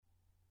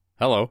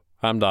Hello,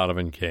 I'm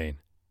Donovan Kane.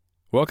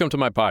 Welcome to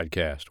my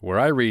podcast, where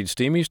I read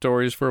steamy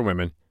stories for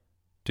women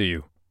to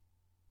you.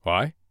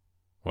 Why?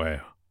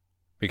 Well,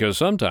 because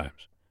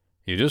sometimes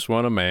you just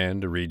want a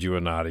man to read you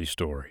a naughty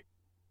story.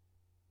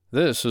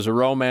 This is a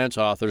romance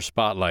author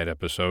spotlight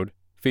episode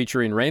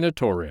featuring Reina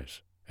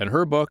Torres and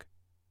her book,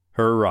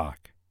 Her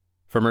Rock,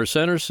 from her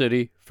Center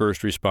City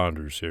First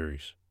Responders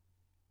series.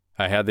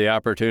 I had the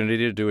opportunity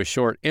to do a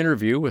short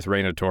interview with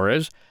Reina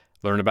Torres,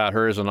 learn about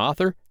her as an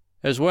author,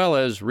 as well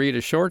as read a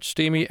short,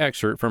 steamy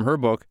excerpt from her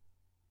book,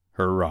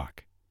 Her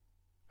Rock.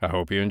 I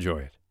hope you enjoy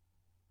it.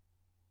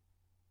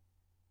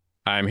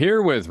 I'm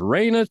here with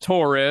Reina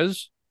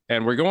Torres,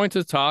 and we're going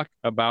to talk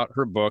about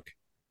her book,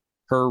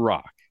 Her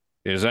Rock.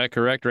 Is that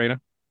correct, Reina?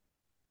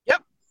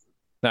 Yep.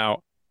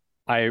 Now,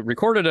 I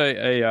recorded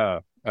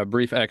a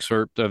brief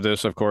excerpt of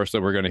this, of course,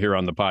 that we're going to hear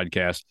on the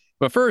podcast.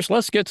 But first,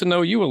 let's get to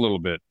know you a little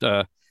bit.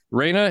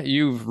 Reina,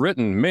 you've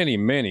written many,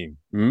 many,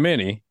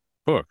 many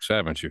books,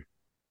 haven't you?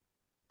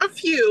 A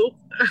few.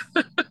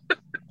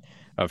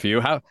 A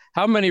few.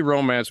 How many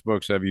romance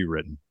books have you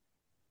written?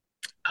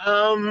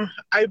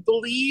 I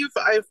believe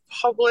I've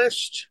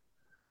published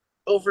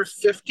over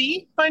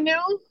 50 by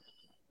now.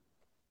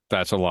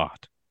 That's a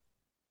lot.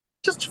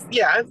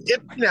 Yeah.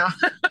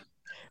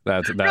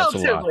 That's a lot.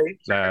 Relatively.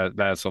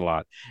 That's a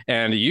lot.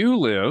 And you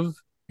live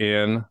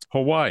in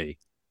Hawaii.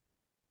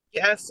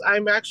 Yes,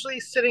 I'm actually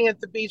sitting at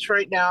the beach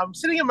right now. I'm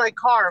sitting in my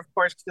car, of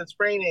course, because it's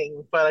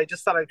raining, but I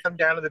just thought I'd come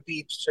down to the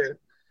beach to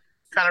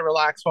kind of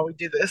relax while we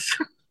do this.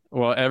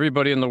 Well,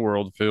 everybody in the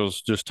world feels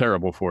just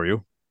terrible for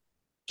you.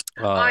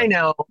 I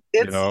know.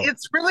 You It's know,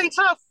 it's really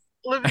tough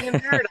living in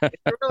paradise.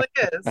 It really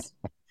is.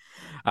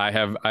 I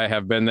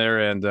have been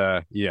there,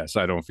 and yes,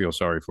 I don't feel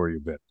sorry for you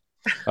a bit.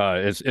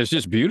 It's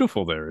just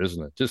beautiful there,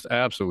 isn't it? Just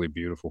absolutely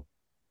beautiful.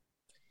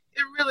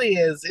 It really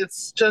is.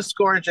 It's just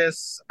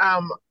gorgeous.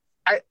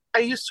 I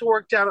used to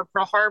work down at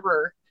Pearl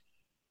Harbor,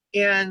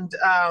 and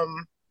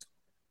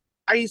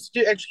I used to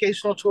do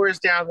educational tours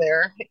down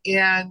there,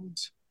 and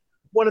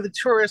one of the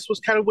tourists was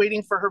kind of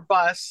waiting for her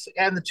bus,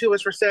 and the two of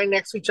us were standing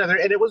next to each other,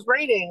 and it was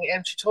raining,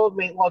 and she told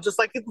me, well, just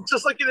like it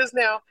is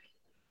now,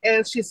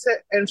 and she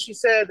said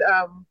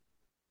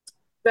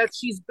that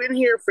she's been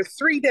here for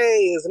 3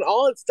 days, and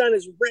all it's done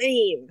is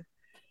rain.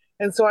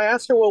 And so I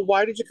asked her, well,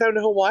 why did you come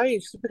to Hawaii?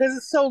 She said, because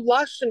it's so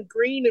lush and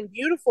green and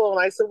beautiful. And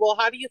I said, well,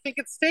 how do you think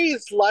it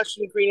stays lush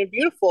and green and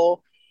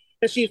beautiful?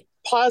 And she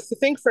paused to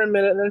think for a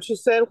minute, and then she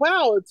said,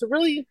 wow, it's a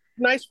really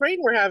nice rain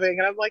we're having.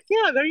 And I'm like,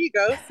 yeah, there you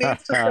go. See,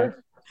 it's just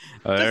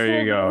There a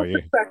you go.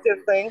 little perspective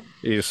thing.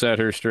 You set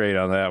her straight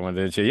on that one,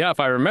 didn't you? Yeah, if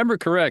I remember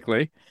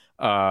correctly,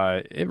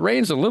 it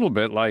rains a little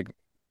bit like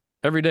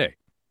every day.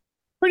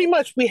 Pretty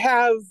much we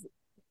have,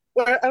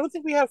 well, I don't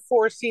think we have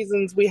four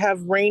seasons. We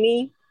have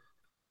rainy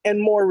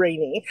and more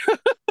rainy.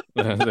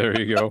 There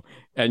you go.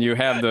 And you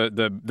have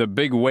the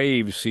big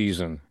wave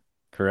season,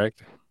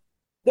 correct?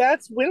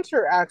 That's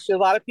winter, actually. A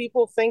lot of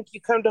people think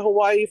you come to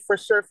Hawaii for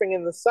surfing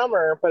in the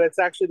summer, but it's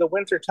actually the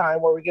winter time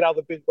where we get all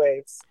the big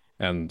waves.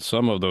 And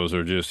some of those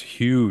are just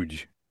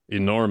huge,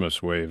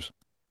 enormous waves.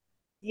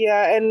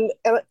 Yeah, and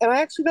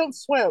I actually don't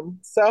swim,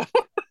 so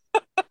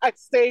I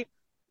stay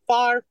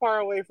far, far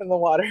away from the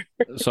water.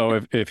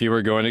 So if you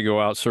were going to go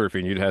out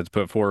surfing, you'd have to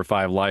put 4 or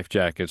 5 life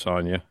jackets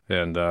on you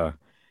and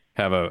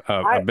have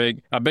I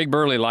a big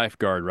burly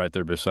lifeguard right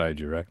there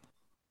beside you, right?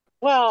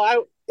 well,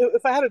 I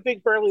if I had a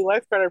big burly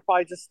lifeguard, I'd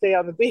probably just stay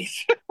on the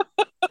beach.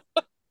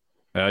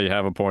 Well, you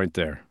have a point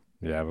there.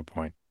 You have a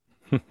point.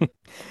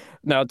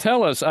 Now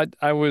tell us,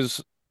 I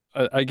was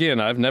again,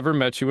 I've never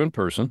met you in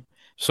person,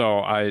 so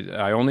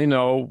I only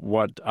know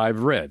what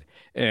I've read.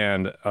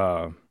 And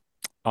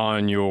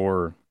on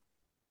your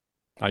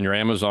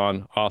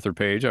Amazon author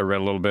page, I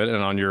read a little bit,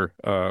 and on your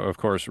of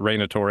course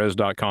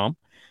reinatorres.com,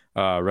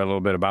 read a little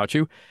bit about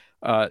you.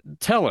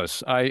 Tell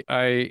us,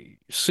 I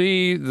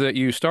see that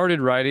you started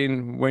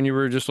writing when you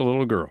were just a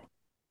little girl.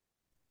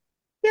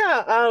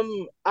 Yeah,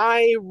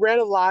 I read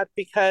a lot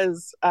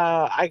because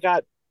I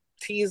got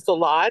teased a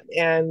lot,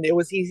 and it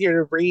was easier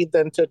to read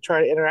than to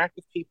try to interact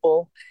with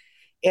people.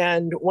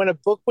 And when a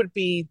book would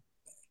be,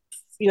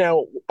 you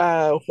know,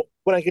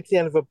 when I get to the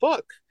end of a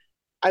book,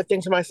 I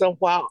think to myself,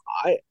 wow,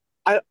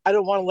 I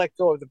don't want to let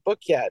go of the book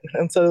yet.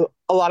 And so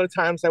a lot of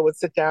times I would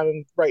sit down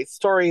and write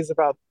stories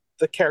about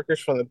the characters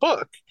from the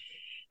book.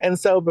 And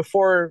so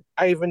before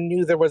I even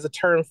knew there was a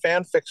term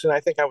fan fiction, I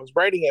think I was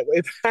writing it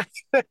way back,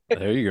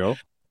 There you go.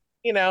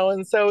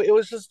 and so it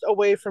was just a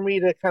way for me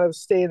to kind of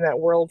stay in that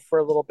world for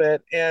a little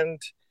bit.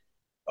 And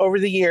over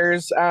the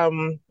years,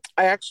 I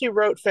actually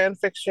wrote fan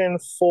fiction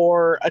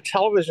for a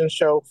television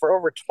show for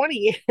over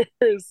 20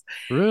 years.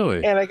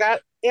 Really? And I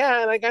got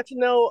to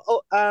know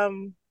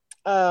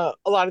a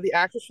lot of the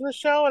actors from the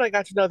show, and I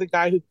got to know the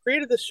guy who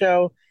created the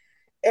show,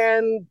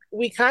 and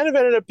we kind of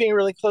ended up being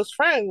really close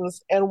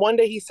friends. And one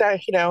day he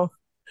sat me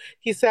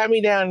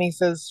down and he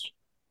says,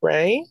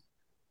 Ray,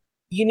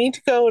 you need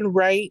to go and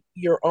write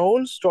your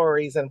own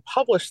stories and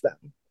publish them.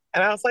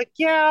 And I was like,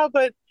 yeah,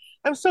 but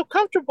I'm so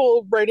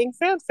comfortable writing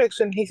fan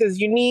fiction. He says,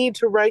 you need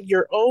to write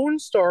your own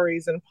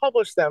stories and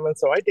publish them. And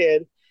so I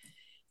did.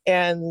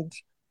 And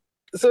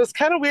so it's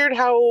kind of weird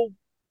how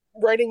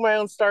writing my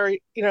own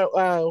story,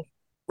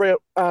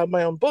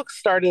 my own book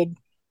started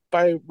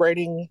by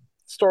writing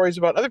stories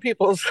about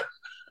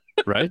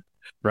Right?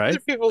 other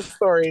Right? people's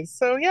stories.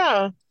 So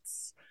yeah,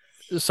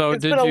 So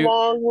it's been did a you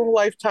long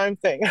lifetime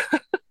thing.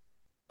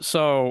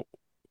 so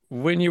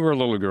when you were a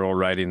little girl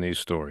writing these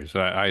stories,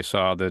 I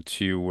saw that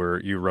you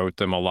wrote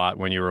them a lot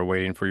when you were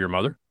waiting for your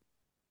mother.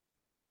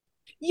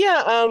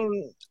 Yeah,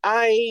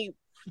 I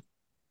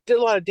did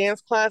a lot of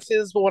dance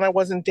classes, but when I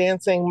wasn't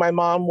dancing, my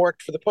mom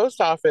worked for the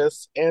post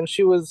office and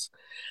she was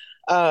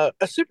a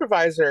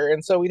supervisor.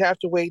 And so we'd have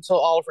to wait till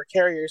all of her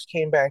carriers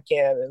came back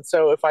in. And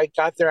so if I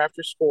got there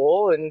after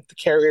school and the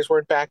carriers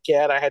weren't back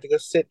yet, I had to go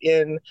sit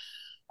in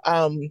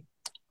um,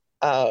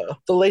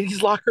 the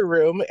ladies' locker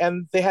room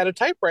and they had a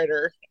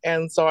typewriter.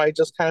 And so I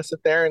just kind of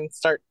sit there and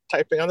start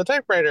typing on the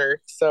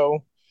typewriter.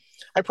 So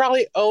I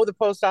probably owe the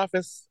post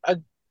office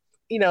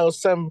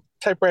some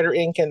typewriter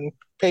ink and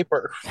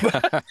paper.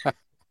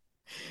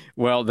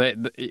 Well,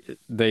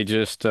 they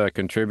just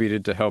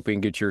contributed to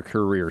helping get your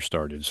career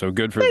started. So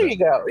good for There you them.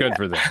 go. Good Yeah.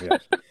 for them.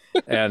 Yes.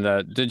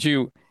 And did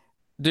you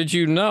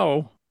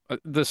know?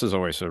 This is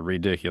always a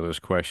ridiculous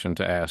question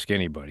to ask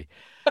anybody,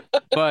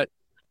 but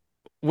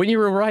when you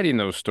were writing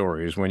those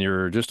stories, when you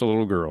were just a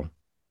little girl,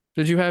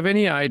 did you have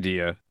any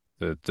idea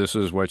that this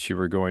is what you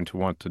were going to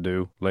want to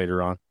do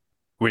later on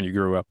when you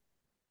grew up?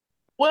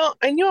 Well,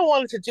 I knew I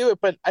wanted to do it,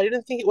 but I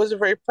didn't think it was a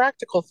very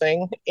practical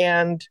thing.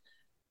 And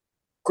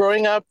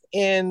growing up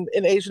in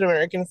an Asian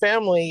American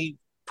family,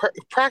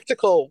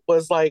 practical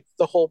was like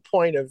the whole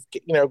point of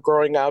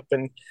growing up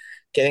and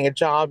getting a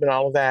job and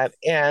all of that.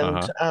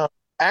 And Uh-huh.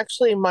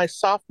 actually, my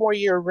sophomore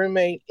year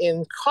roommate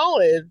in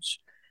college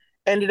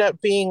ended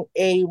up being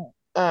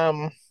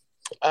um,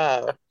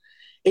 uh,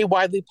 a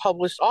widely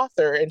published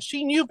author, and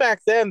she knew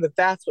back then that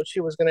that's what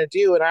she was going to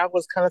do. And I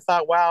was kind of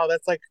thought, wow,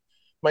 that's like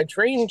my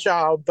dream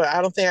job, but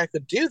I don't think I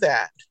could do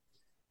that.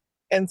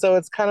 And so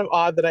it's kind of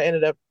odd that I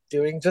ended up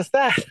doing just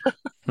that.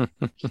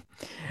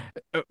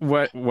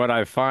 What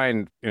I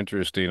find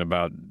interesting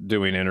about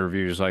doing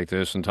interviews like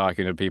this and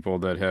talking to people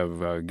that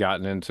have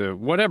gotten into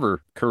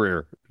whatever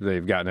career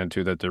they've gotten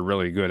into that they're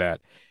really good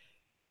at,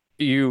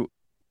 you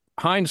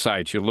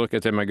hindsight, you look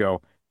at them and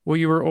go, "Well,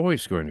 you were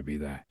always going to be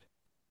that."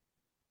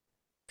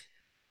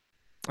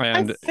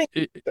 I And think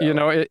you so.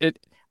 know,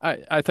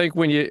 I think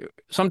when you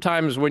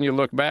sometimes when you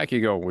look back,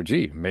 you go, "Well,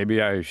 gee,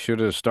 maybe I should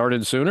have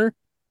started sooner."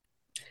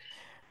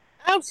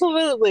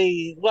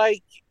 Absolutely.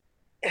 Like,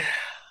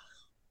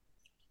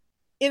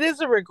 it is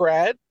a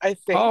regret, I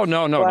think, Oh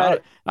no, not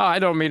but no, I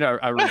don't mean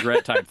a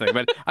regret type thing,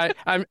 but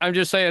I'm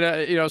just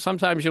saying,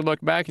 sometimes you look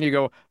back and you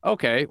go,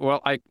 okay, well,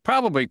 I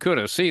probably could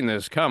have seen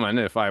this coming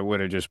if I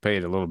would have just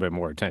paid a little bit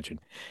more attention,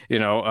 you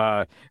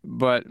know.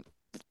 But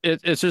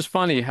it's just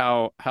funny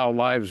how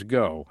lives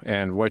go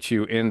and what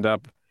you end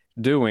up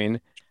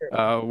doing.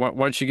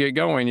 Once you get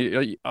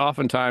going,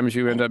 oftentimes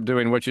you end up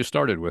doing what you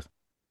started with.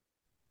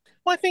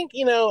 well, I think,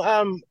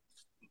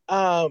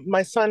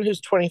 my son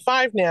who's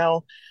 25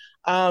 now,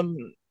 um,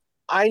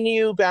 I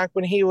knew back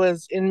when he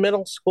was in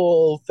middle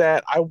school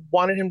that I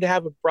wanted him to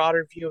have a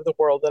broader view of the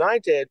world than I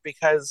did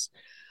because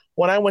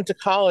when I went to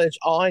college,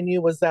 all I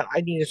knew was that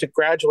I needed to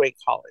graduate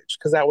college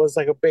because that was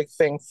like a big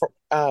thing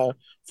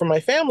for my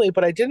family.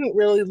 But I didn't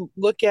really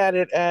look at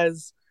it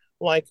as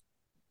like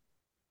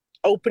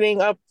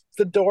opening up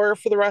the door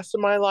for the rest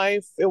of my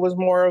life. It was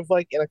more of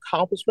like an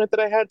accomplishment that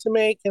I had to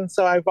make, and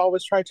so I've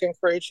always tried to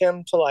encourage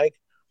him to like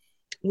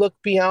look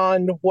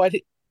beyond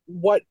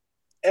what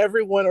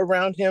everyone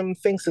around him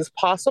thinks is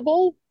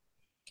possible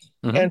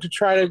Hmm. and to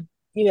try to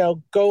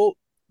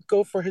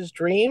go for his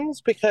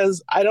dreams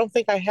because I don't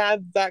think I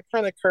had that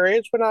kind of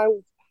courage when I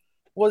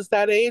was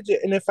that age,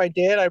 and if I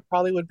did I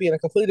probably would be in a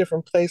completely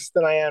different place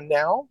than I am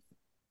now.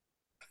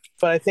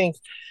 But I think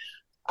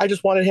I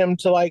just wanted him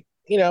to like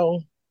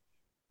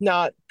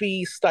not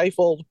be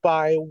stifled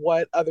by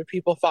what other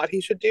people thought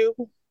he should do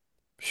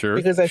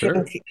Sure, because I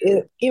sure. think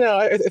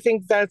I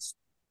think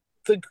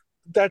the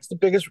that's the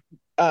biggest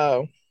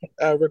uh,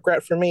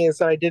 regret for me is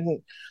that I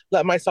didn't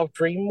let myself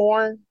dream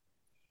more.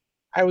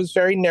 I was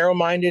very narrow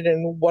minded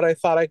in what I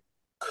thought I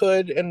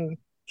could and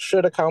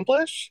should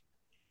accomplish,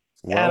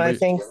 and Well, I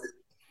think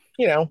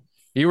you know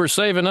you were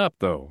saving up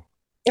though.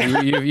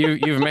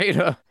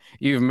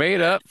 You've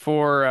made up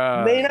for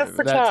made enough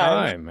for that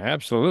time. time.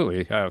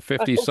 Absolutely. I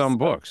 50 hope some so.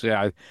 books.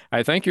 Yeah,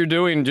 I think you're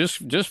doing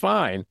just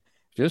fine.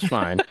 Just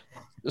fine.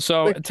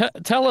 So Like,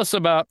 tell us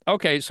about,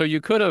 okay, so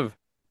you could have,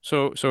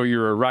 so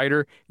you're a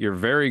writer, you're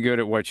very good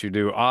at what you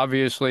do,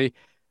 obviously.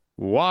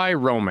 Why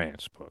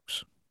romance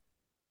books?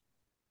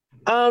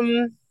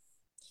 um,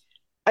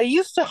 I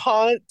used to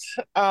haunt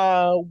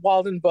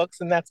Walden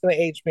Books, and that's going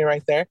to age me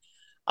right there.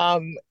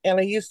 And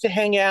I used to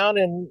hang out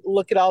and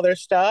look at all their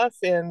stuff.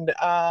 And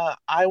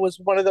I was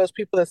one of those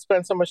people that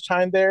spent so much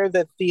time there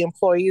that the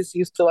employees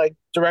used to like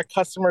direct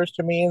customers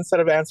to me instead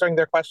of answering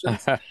their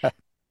questions.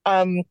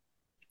 Um,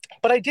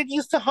 but I did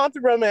used to haunt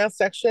the romance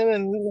section.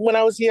 And when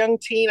I was a young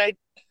teen, I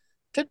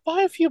did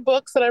buy a few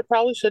books that I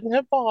probably shouldn't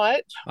have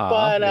bought.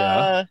 But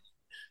Yeah.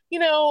 you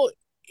know,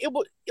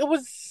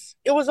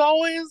 it was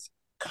always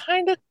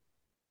kind of,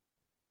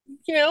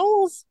 it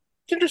was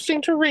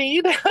interesting to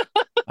read.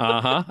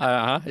 Uh-huh.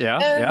 Uh-huh. Yeah.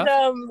 And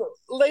Yeah.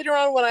 later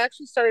on, when I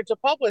actually started to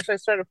publish, I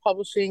started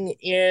publishing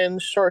in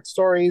short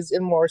stories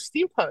in more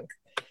steampunk.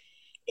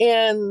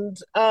 And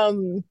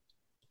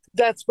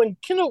that's when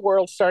Kindle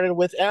World started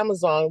with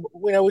Amazon,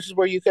 which is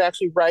where you could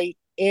actually write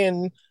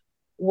in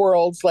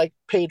worlds like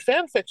paid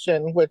fan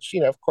fiction, which,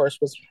 of course,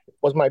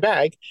 was my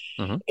bag.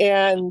 Hmm.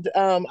 And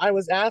I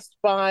was asked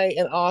by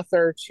an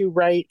author to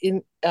write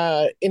in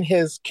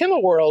his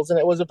Kindle Worlds, and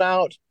it was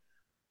about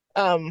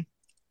um,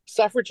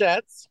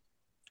 suffragettes.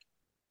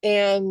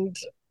 And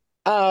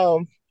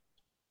um,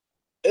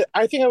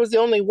 I think I was the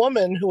only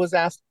woman who was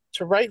asked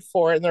to write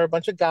for it, and there were a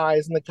bunch of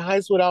guys, and the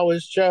guys would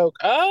always joke,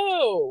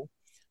 "Oh,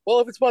 well,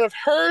 if it's one of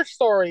her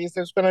stories,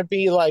 there's going to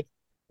be like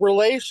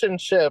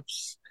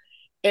relationships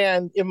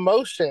and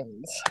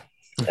emotions."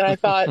 And I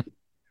thought,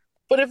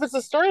 but if it's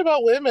a story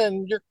about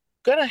women, you're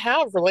going to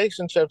have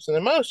relationships and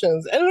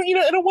emotions, and and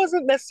it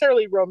wasn't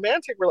necessarily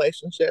romantic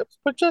relationships,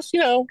 but just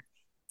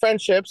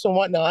friendships and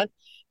whatnot.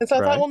 And so I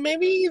thought, Right. well,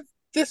 maybe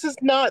this is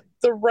not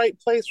the right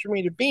place for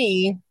me to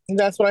be. And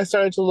that's when I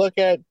started to look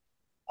at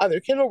other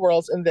Kindle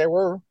Worlds, and there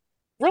were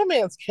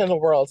romance Kindle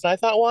Worlds. And I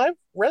thought, well, I've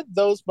read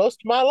those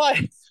most of my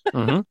life.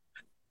 Hmm.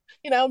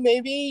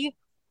 Maybe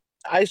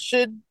I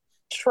should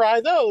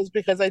try those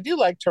because I do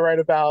like to write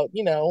about,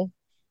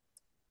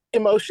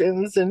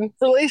 emotions and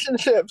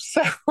relationships.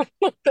 So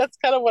that's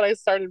kind of what I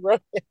started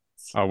romance.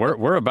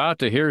 We're about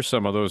to hear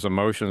some of those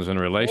emotions and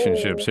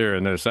relationships Oh, here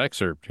in this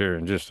excerpt here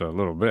in just a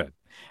little bit.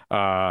 Uh,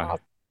 uh,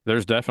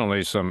 there's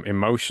definitely some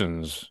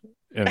emotions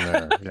in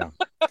there. Yeah.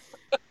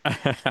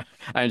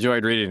 I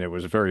enjoyed reading it. It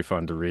was very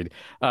fun to read.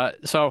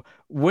 So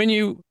when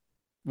you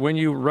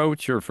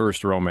wrote your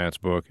first romance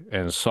book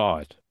and saw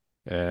it,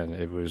 and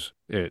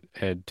it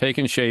had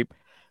taken shape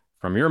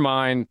from your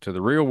mind to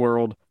the real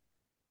world,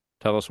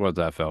 tell us what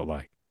that felt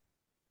like.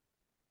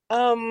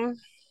 um,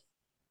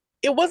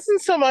 it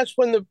wasn't so much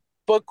when the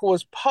book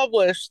was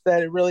published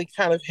that it really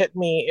kind of hit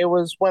me. It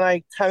was when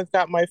I kind of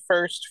got my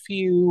first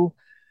few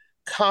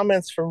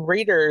comments from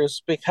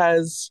readers,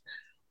 because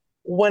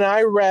when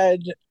I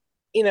read,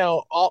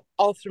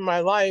 all through my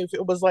life,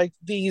 it was like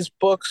these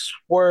books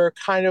were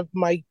kind of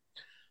my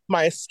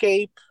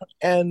escape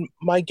and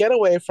my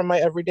getaway from my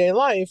everyday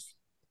life.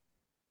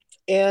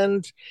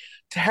 And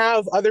to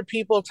have other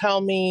people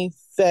tell me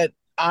that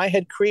I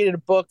had created a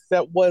book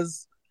that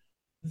was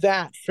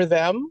that for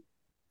them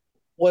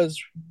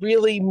was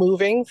really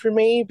moving for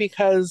me,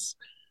 because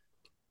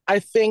I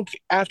think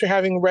after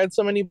having read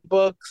so many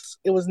books,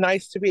 it was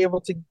nice to be able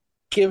to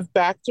give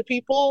back to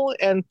people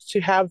and to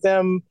have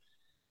them,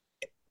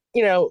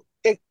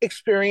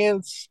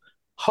 experience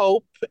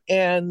hope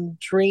and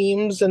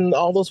dreams and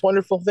all those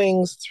wonderful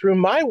things through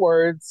my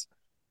words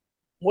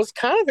was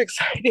kind of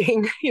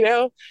exciting,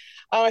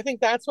 I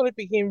think that's when it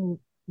became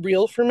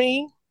real for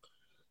me.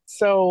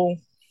 So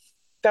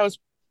that was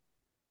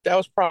that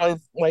was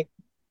probably like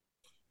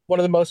one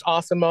of the most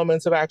awesome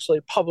moments of actually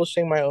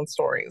publishing my own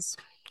stories.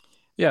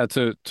 Yeah,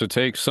 to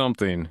take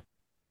something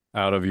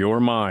out of your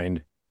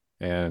mind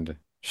and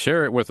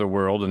share it with the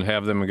world and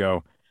have them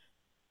go,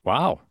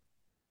 "Wow,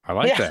 I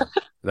like Yeah,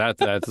 that."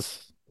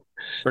 That's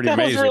pretty that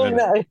was amazing, really isn't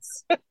it?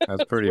 nice.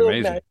 That's It's pretty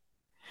really nice. amazing.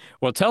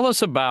 Well, tell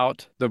us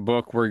about the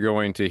book we're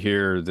going to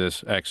hear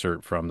this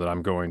excerpt from that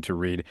I'm going to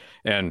read.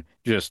 And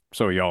just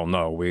so y'all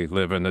know, we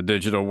live in the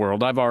digital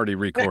world. I've already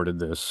recorded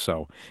this,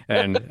 so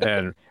and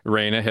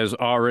Raina has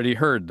already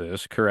heard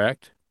this,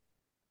 correct?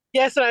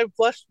 Yes, and I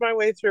blushed my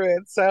way through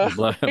it. So,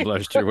 You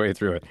blushed your way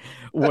through it.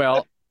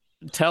 Well,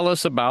 tell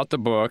us about the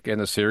book and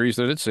the series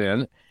that it's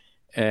in,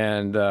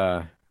 and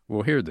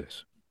we'll hear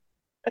this.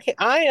 okay,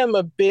 I am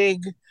a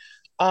big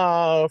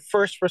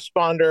first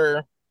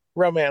responder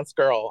romance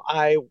girl.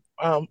 I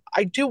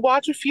do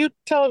watch a few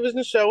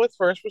television show with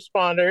first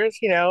responders.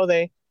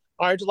 They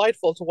are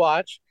delightful to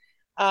watch.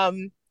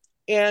 Um,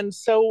 and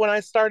so when I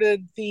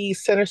started the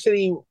Center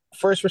City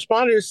First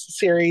Responders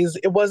series,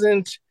 it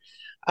wasn't.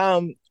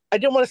 I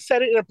didn't want to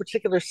set it in a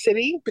particular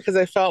city because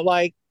I felt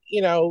like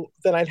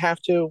then I'd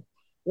have to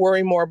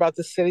worry more about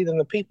the city than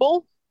the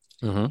people.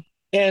 Hmm.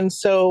 And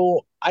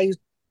so I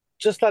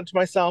just thought to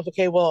myself,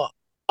 okay, well,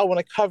 I want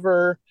to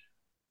cover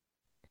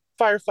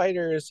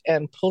firefighters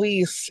and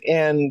police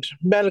and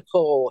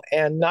medical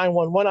and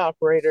 911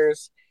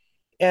 operators.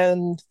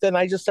 And then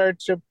I just started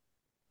to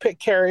pick,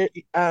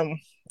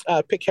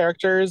 pick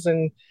characters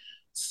and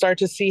start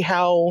to see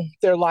how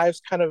their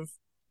lives kind of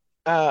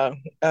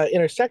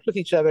intersect with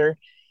each other.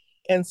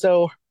 And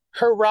so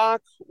her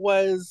rock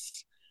was,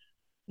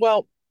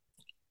 well,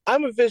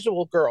 I'm a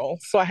visual girl,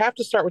 so I have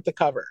to start with the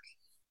cover.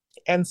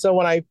 And so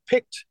when I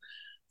picked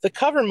the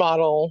cover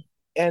model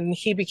and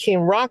he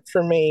became rock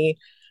for me,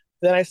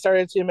 then I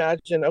started to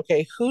imagine,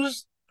 okay,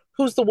 who's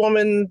the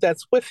woman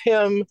that's with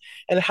him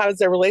and how does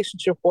their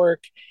relationship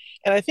work?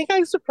 And I think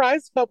I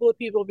surprised a couple of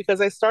people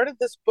because I started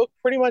this book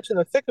pretty much in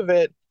the thick of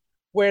it,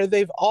 where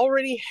they've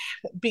already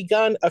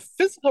begun a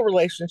physical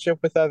relationship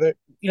with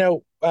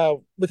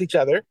with each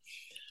other,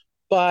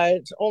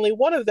 but only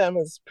one of them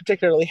is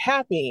particularly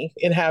happy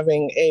in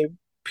having a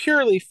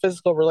purely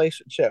physical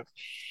relationship.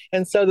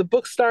 And so the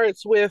book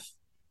starts with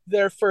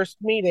their first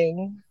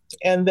meeting,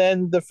 and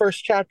then the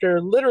first chapter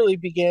literally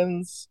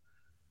begins,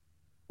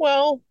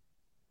 well,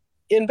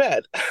 in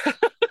bed.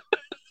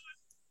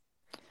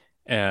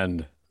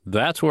 And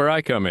that's where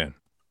I come in.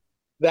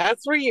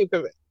 That's where you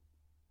come in.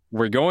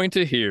 We're going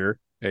to hear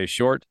a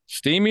short,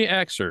 steamy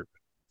excerpt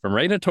from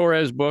Reina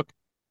Torres' book,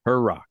 Her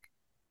Rock.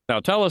 Now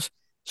tell us,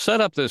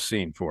 set up this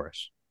scene for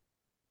us.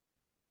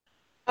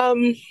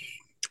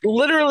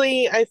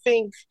 Literally, I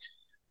think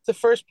the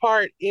first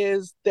part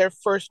is their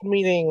first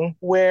meeting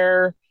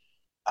where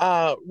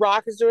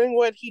Rock is doing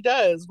what he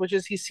does, which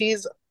is he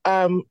sees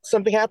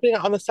something happening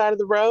on the side of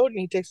the road and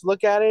he takes a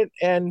look at it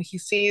and he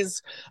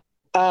sees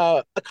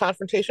a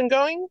confrontation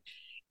going.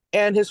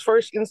 And his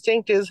first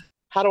instinct is,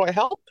 how do I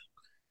help?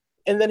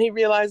 And then he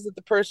realizes that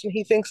the person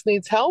he thinks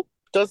needs help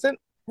doesn't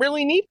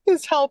really need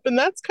his help. And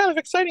that's kind of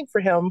exciting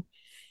for him.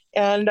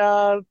 And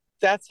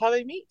that's how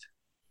they meet.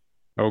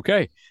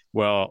 Okay.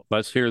 Well,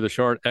 let's hear the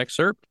short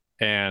excerpt,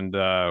 and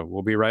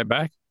we'll be right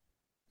back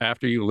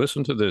after you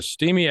listen to this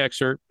steamy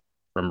excerpt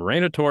from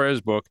Reina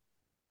Torres' book,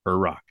 Her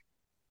Rock.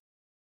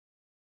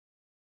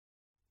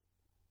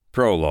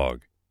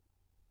 Prologue.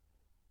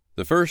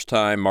 The first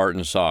time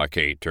Martin saw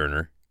Kate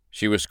Turner,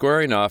 she was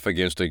squaring off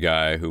against a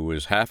guy who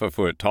was half a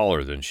foot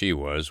taller than she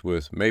was,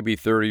 with maybe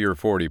 30 or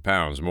 40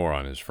 pounds more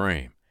on his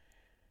frame.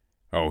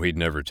 Oh, he'd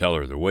never tell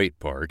her the weight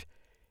part.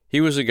 He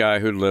was a guy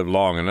who'd lived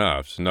long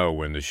enough to know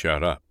when to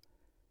shut up.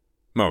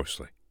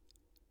 Mostly.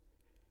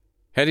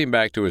 Heading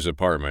back to his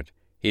apartment,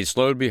 he'd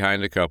slowed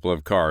behind a couple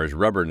of cars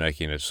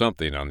rubbernecking at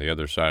something on the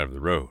other side of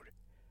the road.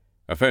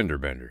 A fender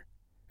bender,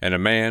 and a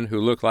man who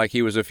looked like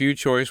he was a few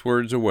choice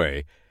words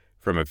away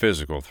from a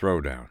physical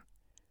throwdown.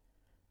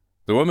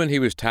 The woman he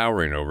was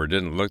towering over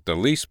didn't look the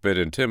least bit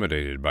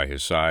intimidated by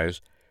his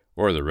size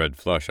or the red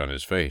flush on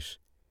his face.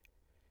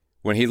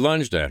 When he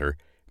lunged at her,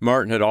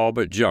 Martin had all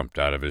but jumped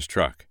out of his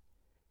truck.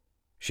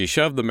 She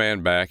shoved the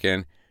man back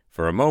and,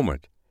 for a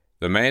moment,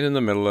 the man in the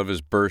middle of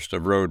his burst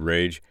of road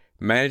rage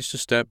managed to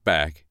step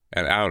back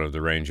and out of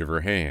the range of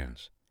her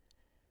hands.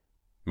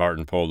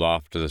 Martin pulled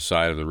off to the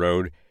side of the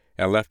road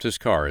and left his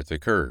car at the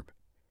curb.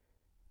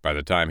 By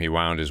the time he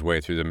wound his way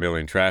through the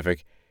milling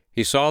traffic,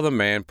 he saw the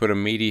man put a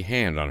meaty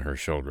hand on her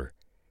shoulder.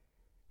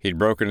 He'd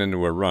broken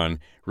into a run,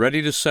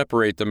 ready to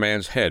separate the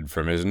man's head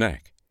from his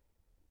neck.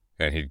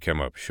 And he'd come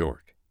up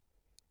short.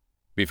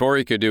 Before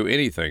he could do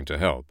anything to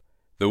help,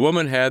 the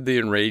woman had the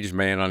enraged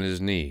man on his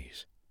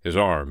knees, his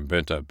arm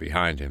bent up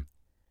behind him.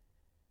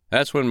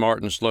 That's when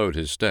Martin slowed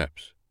his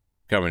steps,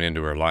 coming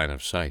into her line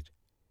of sight.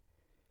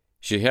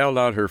 She held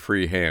out her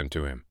free hand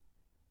to him.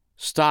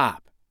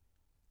 "Stop!"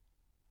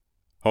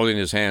 Holding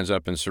his hands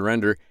up in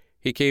surrender,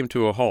 he came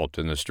to a halt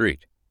in the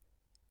street.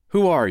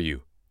 "Who are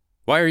you?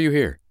 Why are you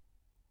here?"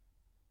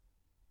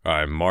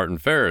 "I'm Martin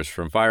Ferris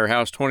from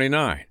Firehouse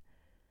 29.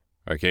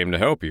 I came to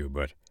help you,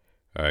 but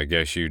I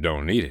guess you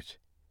don't need it."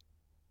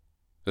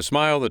 The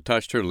smile that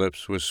touched her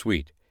lips was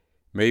sweet,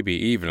 maybe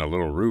even a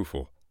little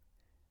rueful.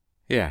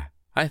 "Yeah,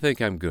 I think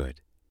I'm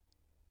good."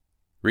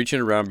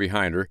 Reaching around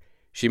behind her,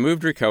 she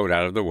moved her coat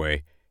out of the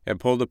way and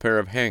pulled a pair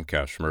of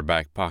handcuffs from her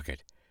back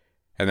pocket,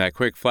 and that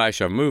quick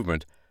flash of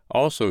movement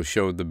also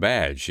showed the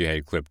badge she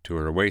had clipped to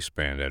her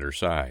waistband at her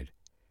side.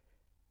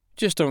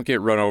 "Just don't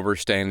get run over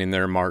standing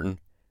there, Martin.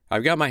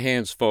 I've got my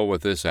hands full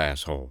with this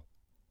asshole."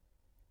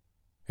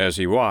 As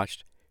he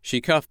watched,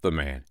 she cuffed the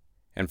man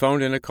and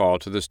phoned in a call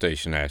to the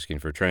station asking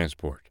for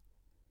transport.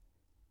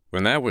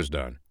 When that was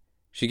done,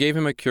 she gave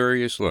him a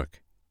curious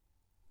look.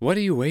 "What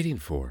are you waiting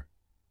for?"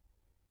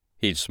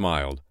 He'd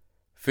smiled,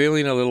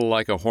 feeling a little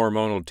like a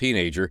hormonal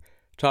teenager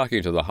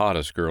talking to the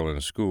hottest girl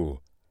in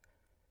school.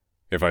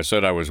 "If I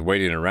said I was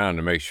waiting around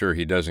to make sure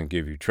he doesn't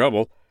give you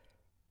trouble,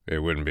 it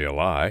wouldn't be a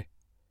lie.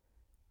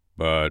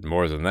 But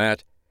more than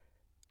that,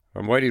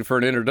 I'm waiting for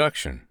an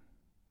introduction.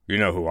 You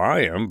know who I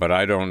am, but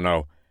I don't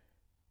know—"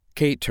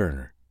 "Kate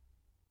Turner."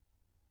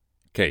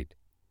 Kate.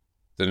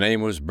 The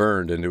name was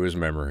burned into his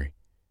memory.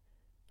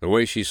 The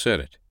way she said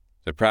it,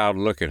 the proud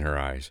look in her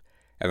eyes,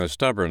 and the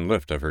stubborn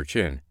lift of her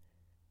chin.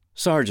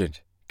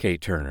 "Sergeant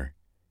Kate Turner,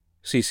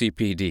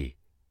 CCPD."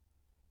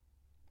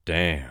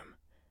 Damn.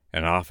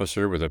 An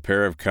officer with a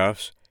pair of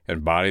cuffs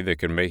and body that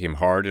could make him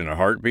hard in a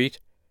heartbeat?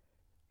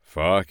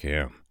 Fuck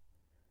him.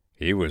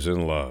 He was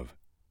in love.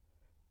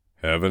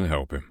 Heaven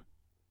help him.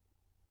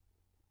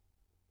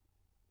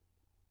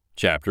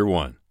 Chapter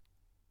 1.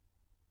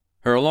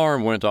 Her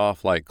alarm went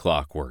off like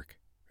clockwork,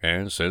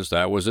 and since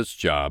that was its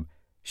job,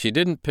 she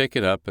didn't pick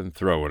it up and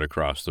throw it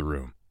across the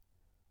room.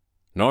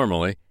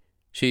 Normally,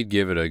 she'd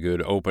give it a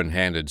good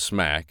open-handed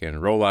smack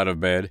and roll out of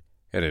bed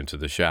and into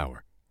the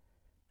shower.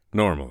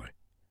 Normally.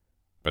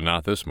 But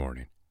not this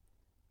morning.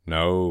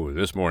 No,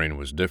 this morning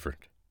was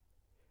different.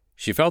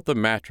 She felt the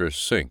mattress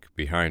sink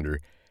behind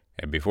her,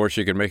 and before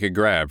she could make a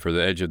grab for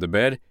the edge of the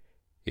bed,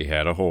 he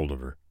had a hold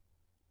of her.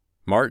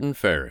 Martin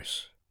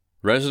Ferris,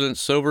 resident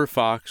Silver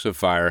Fox of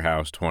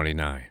Firehouse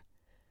 29.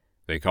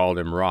 They called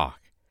him Rock,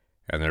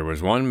 and there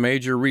was one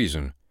major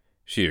reason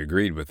She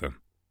agreed with him.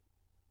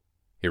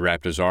 He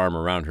wrapped his arm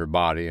around her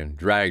body and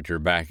dragged her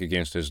back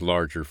against his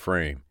larger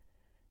frame,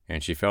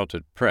 and she felt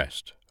it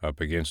pressed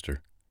up against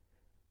her.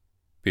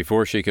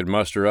 Before she could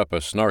muster up a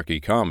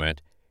snarky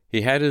comment,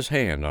 he had his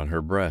hand on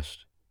her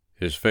breast,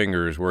 his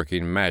fingers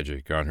working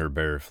magic on her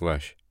bare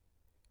flesh.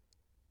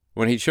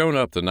 When he'd shown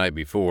up the night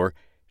before,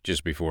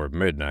 just before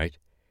midnight,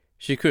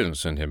 she couldn't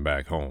send him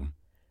back home,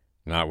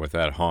 not with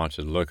that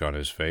haunted look on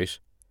his face.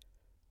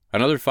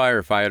 Another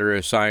firefighter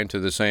assigned to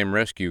the same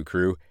rescue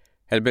crew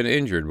had been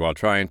injured while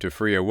trying to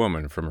free a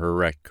woman from her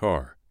wrecked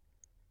car.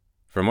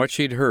 From what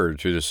she'd heard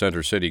through the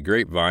Center City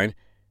grapevine,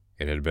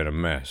 it had been a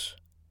mess.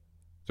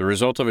 The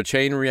result of a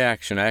chain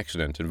reaction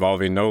accident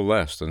involving no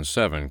less than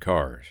 7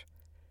 cars.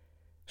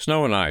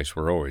 Snow and ice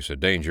were always a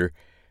danger,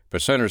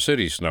 but Center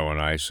City snow and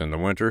ice in the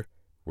winter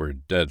were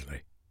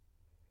deadly.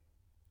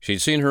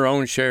 She'd seen her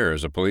own share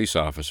as a police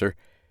officer,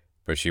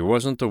 but she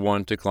wasn't the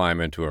one to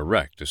climb into a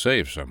wreck to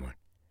save someone.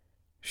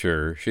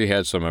 Sure, she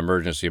had some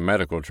emergency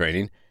medical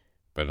training,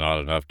 but not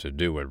enough to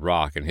do what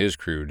Rock and his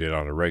crew did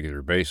on a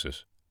regular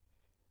basis.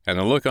 And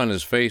the look on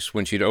his face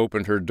when she'd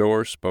opened her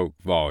door spoke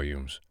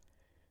volumes.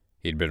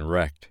 He'd been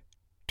wrecked,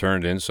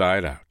 turned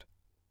inside out.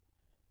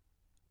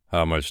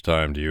 "How much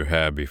time do you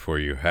have before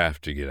you have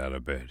to get out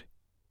of bed?"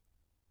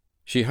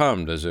 She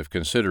hummed as if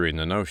considering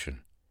the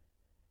notion.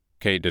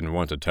 Kate didn't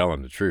want to tell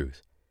him the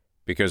truth,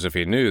 because if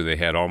he knew they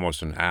had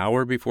almost an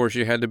hour before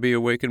she had to be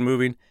awake and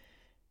moving,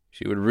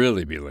 she would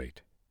really be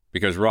late,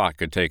 because Rock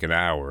could take an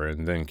hour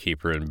and then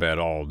keep her in bed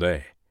all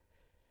day.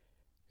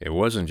 It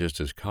wasn't just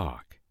his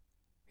cock.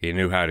 He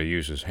knew how to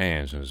use his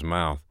hands and his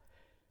mouth.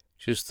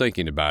 Just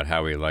thinking about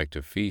how he liked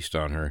to feast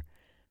on her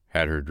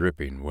had her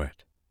dripping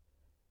wet.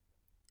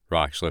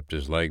 Rock slipped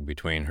his leg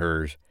between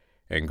hers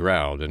and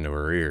growled into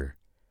her ear.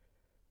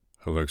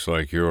 "Looks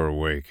like you're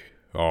awake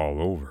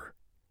all over."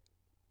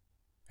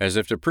 As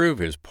if to prove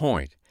his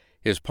point,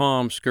 his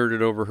palm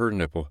skirted over her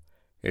nipple,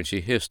 and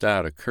she hissed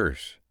out a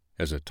curse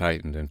as it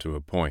tightened into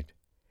a point.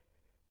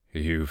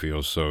 "You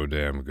feel so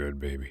damn good,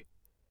 baby."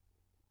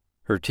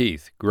 Her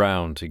teeth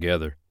ground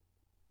together.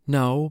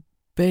 "No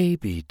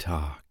baby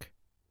talk."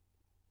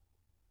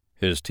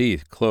 His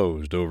teeth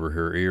closed over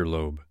her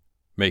earlobe,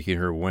 making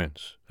her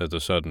wince at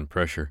the sudden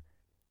pressure.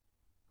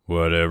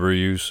 "Whatever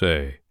you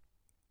say,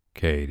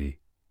 Katie."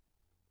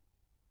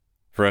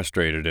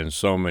 Frustrated in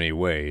so many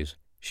ways,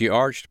 she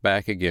arched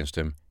back against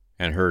him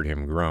and heard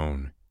him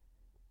groan.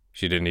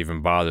 She didn't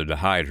even bother to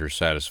hide her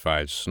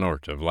satisfied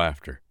snort of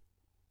laughter.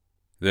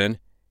 Then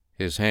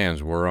his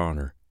hands were on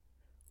her,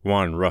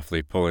 one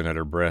roughly pulling at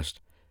her breast,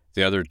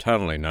 the other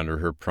tunneling under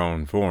her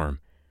prone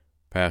form,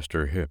 past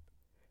her hip,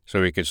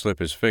 so he could slip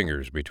his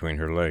fingers between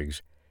her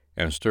legs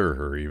and stir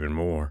her even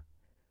more.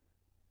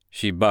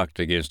 She bucked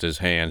against his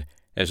hand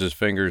as his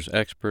fingers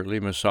expertly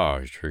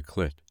massaged her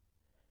clit.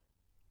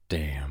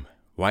 Damn,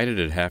 why did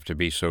it have to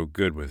be so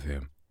good with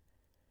him?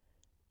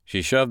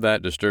 She shoved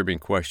that disturbing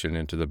question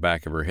into the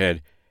back of her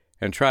head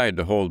and tried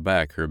to hold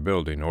back her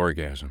building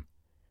orgasm.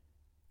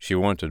 She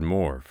wanted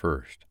more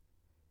first.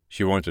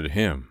 She wanted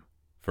him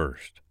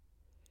first.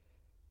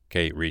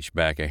 Kate reached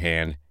back a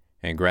hand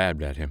and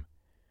grabbed at him.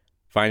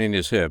 Finding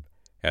his hip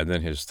and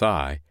then his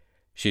thigh,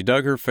 she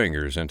dug her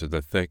fingers into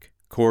the thick,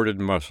 corded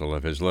muscle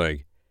of his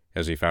leg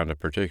as he found a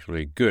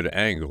particularly good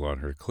angle on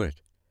her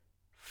clit.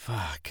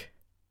 Fuck.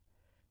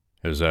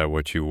 Is that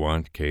what you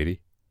want,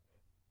 Katie?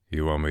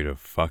 You want me to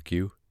fuck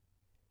you?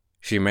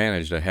 She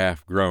managed a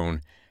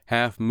half-groan,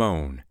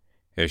 half-moan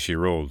as she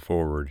rolled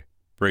forward,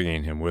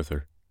 bringing him with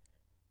her.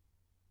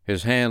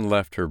 His hand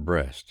left her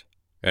breast,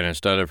 and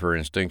instead of her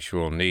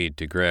instinctual need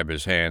to grab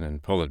his hand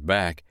and pull it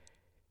back,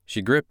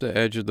 she gripped the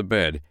edge of the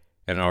bed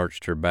and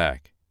arched her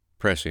back,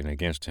 pressing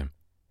against him.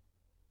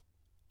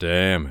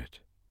 "Damn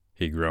it,"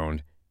 he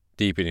groaned,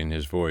 deepening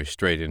his voice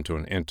straight into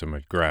an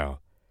intimate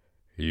growl.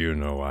 "You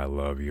know I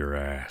love your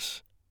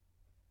ass."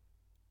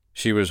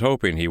 She was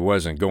hoping he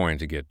wasn't going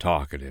to get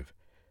talkative.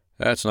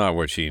 That's not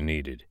what she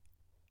needed.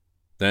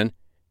 Then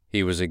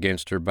he was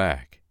against her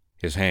back,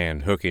 his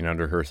hand hooking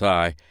under her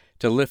thigh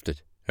to lift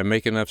it and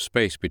make enough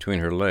space between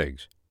her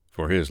legs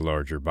for his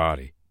larger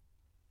body.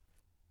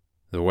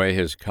 The way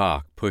his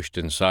cock pushed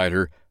inside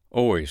her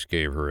always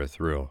gave her a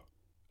thrill,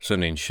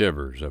 sending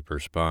shivers up her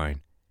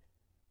spine.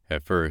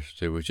 At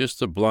first, it was just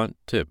the blunt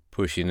tip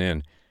pushing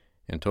in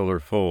until her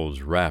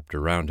folds wrapped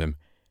around him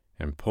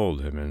and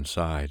pulled him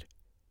inside.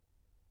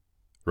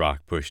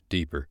 Rock pushed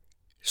deeper,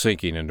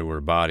 sinking into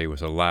her body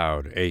with a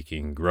loud,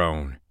 aching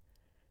groan.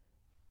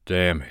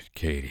 "Damn it,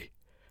 Katie.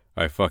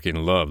 I fucking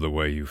love the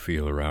way you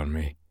feel around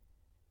me."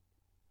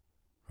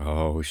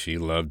 Oh, she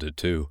loved it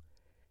too.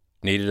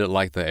 Needed it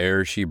like the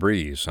air she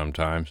breathes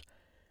sometimes,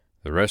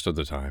 the rest of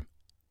the time.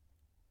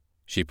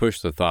 She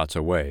pushed the thoughts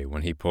away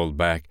when he pulled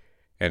back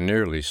and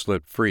nearly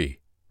slipped free,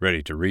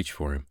 ready to reach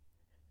for him.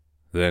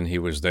 Then he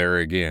was there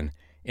again,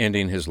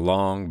 ending his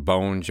long,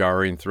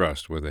 bone-jarring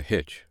thrust with a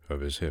hitch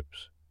of his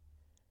hips.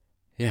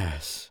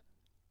 "Yes."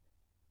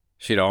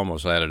 She'd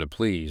almost added a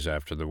please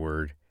after the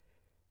word.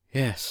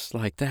 "Yes,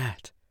 like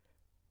that."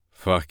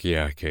 "Fuck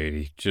yeah,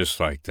 Katie, just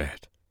like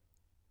that."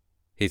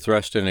 He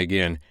thrust in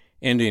again,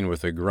 ending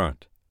with a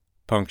grunt,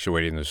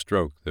 punctuating the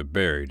stroke that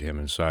buried him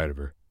inside of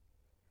her.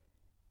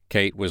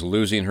 Kate was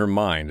losing her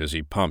mind as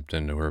he pumped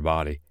into her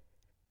body.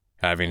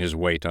 Having his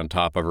weight on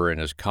top of her and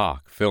his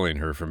cock filling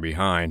her from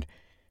behind,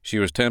 she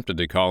was tempted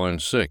to call in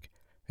sick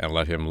and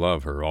let him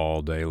love her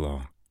all day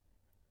long.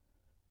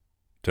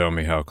 "Tell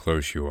me how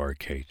close you are,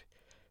 Kate.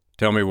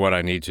 Tell me what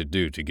I need to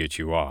do to get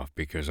you off,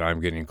 because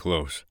I'm getting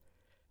close.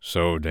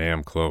 So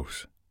damn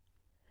close."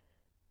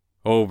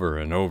 Over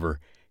and over,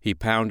 he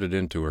pounded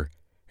into her,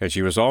 and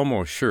she was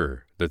almost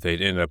sure that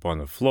they'd end up on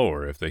the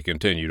floor if they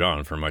continued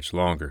on for much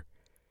longer.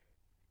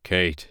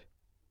 "Kate."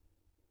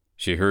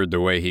 She heard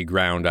the way he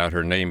ground out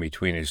her name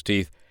between his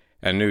teeth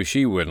and knew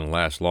she wouldn't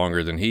last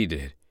longer than he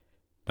did,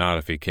 not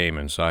if he came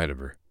inside of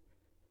her.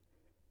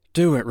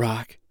 "Do it,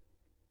 Rock,"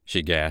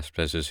 she gasped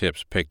as his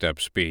hips picked up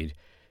speed.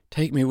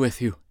 "Take me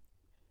with you."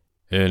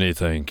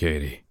 "Anything,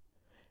 Katie.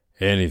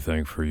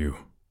 Anything for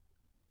you."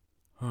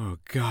 "Oh,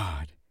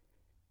 God."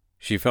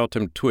 She felt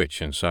him twitch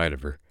inside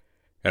of her,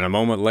 and a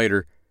moment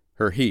later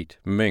her heat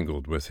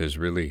mingled with his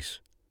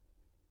release.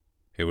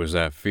 It was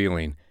that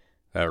feeling,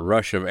 that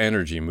rush of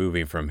energy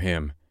moving from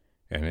him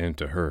and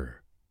into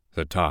her,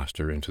 that tossed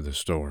her into the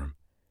storm.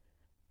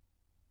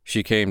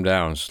 She came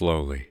down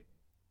slowly,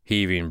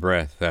 heaving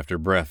breath after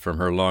breath from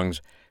her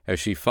lungs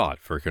as she fought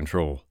for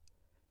control.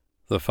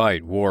 The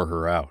fight wore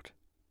her out,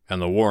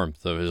 and the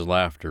warmth of his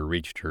laughter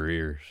reached her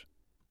ears.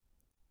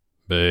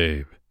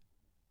 "Babe."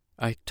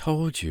 "I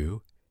told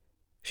you."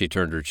 She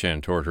turned her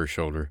chin toward her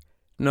shoulder.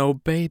 "No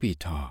baby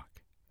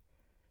talk."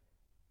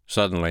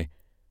 Suddenly,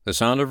 the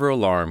sound of her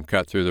alarm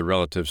cut through the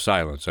relative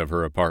silence of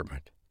her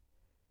apartment.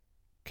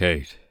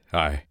 "Kate,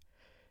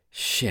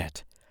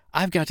 Shit,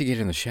 I've got to get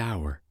in the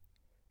shower."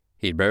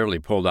 He'd barely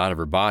pulled out of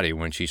her body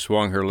when she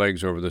swung her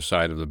legs over the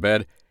side of the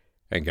bed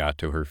and got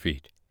to her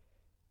feet.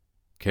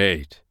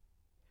 "Kate."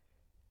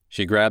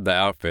 She grabbed the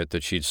outfit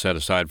that she'd set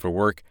aside for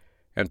work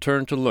and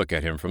turned to look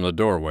at him from the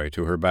doorway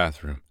to her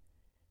bathroom.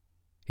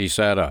 He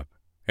sat up,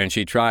 and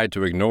she tried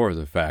to ignore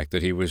the fact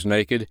that he was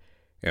naked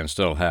and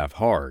still half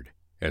hard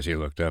as he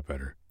looked up at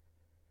her.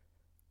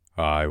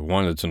 "I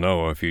wanted to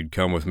know if you'd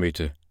come with me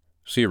to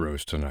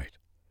Ciro's tonight.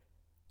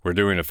 We're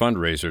doing a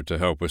fundraiser to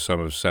help with some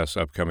of Seth's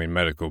upcoming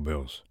medical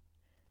bills."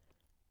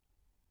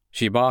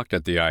 She balked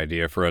at the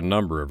idea for a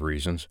number of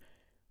reasons,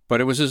 but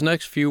it was his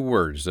next few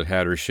words that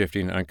had her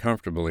shifting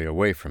uncomfortably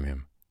away from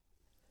him.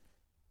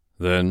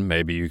 "Then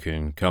maybe you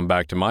can come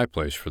back to my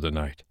place for the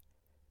night.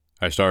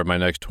 I start my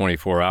next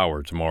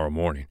 24-hour tomorrow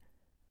morning.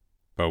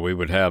 But we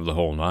would have the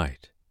whole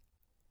night."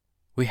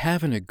 "We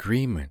have an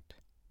agreement."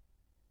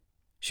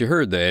 She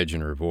heard the edge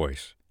in her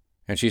voice,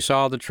 and she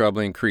saw the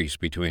troubling crease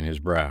between his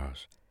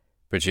brows,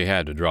 but she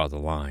had to draw the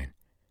line.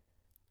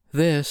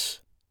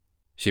 "This,"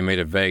 she made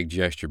a vague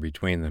gesture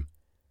between them,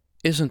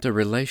 "isn't a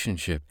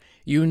relationship.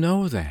 You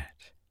know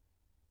that."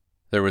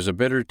 There was a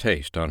bitter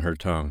taste on her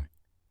tongue,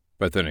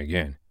 but then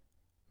again,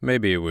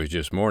 maybe it was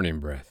just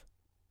morning breath.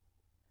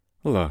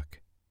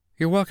 "Look,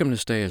 you're welcome to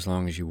stay as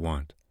long as you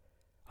want.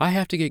 I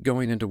have to get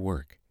going into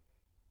work.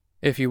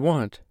 If you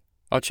want,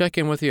 I'll check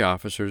in with the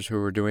officers who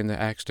are doing the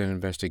accident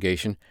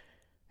investigation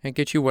and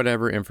get you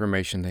whatever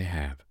information they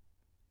have."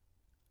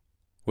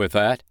 With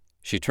that,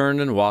 she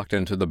turned and walked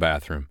into the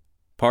bathroom,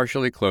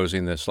 partially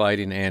closing the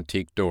sliding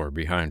antique door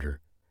behind her.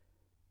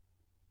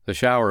 The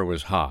shower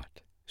was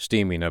hot,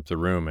 steaming up the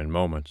room in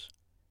moments.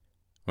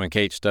 When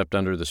Kate stepped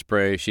under the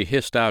spray, she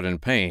hissed out in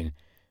pain,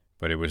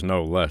 but it was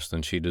no less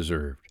than she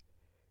deserved.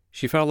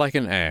 She felt like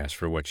an ass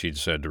for what she'd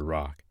said to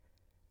Rock.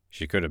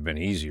 She could have been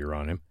easier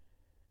on him.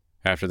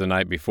 After the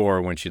night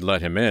before, when she'd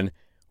let him in,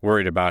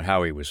 worried about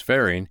how he was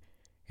faring,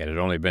 it had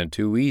only been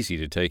too easy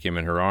to take him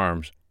in her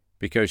arms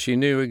because she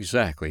knew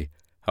exactly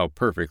how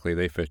perfectly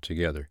they fit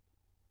together.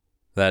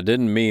 That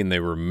didn't mean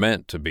they were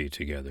meant to be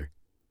together.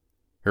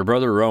 Her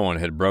brother Rowan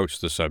had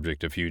broached the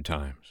subject a few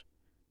times.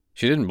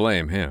 She didn't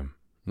blame him,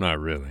 not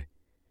really.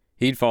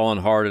 He'd fallen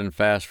hard and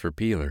fast for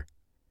Peeler.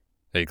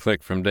 They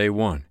clicked from day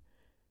one.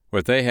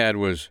 What they had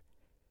was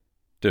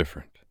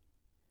different.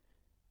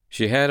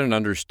 She had an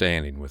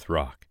understanding with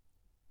Rock.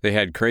 They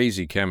had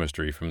crazy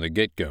chemistry from the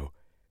get-go,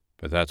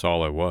 but that's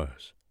all it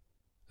was.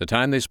 The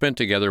time they spent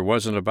together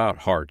wasn't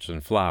about hearts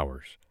and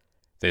flowers.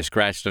 They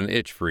scratched an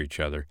itch for each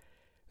other.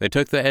 They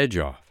took the edge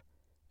off,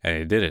 and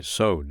they did it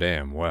so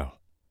damn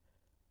well.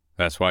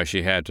 That's why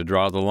she had to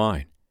draw the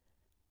line.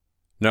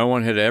 No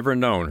one had ever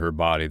known her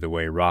body the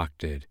way Rock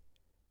did,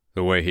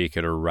 the way he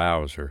could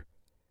arouse her,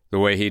 the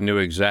way he knew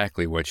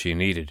exactly what she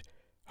needed,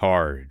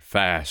 hard,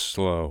 fast,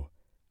 slow,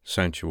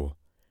 sensual.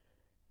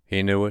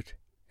 He knew it,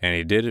 and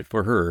he did it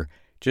for her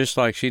just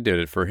like she did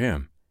it for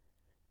him.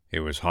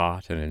 It was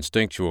hot and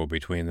instinctual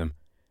between them.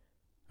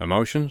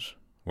 Emotions?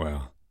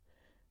 Well,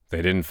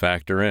 they didn't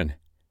factor in.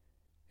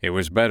 It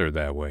was better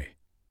that way.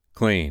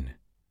 Clean.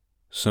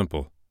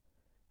 Simple.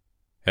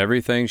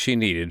 Everything she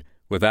needed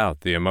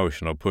without the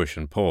emotional push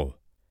and pull.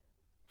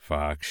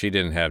 Fuck, she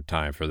didn't have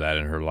time for that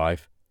in her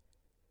life.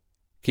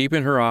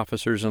 Keeping her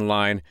officers in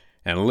line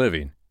and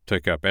living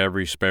took up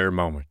every spare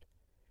moment.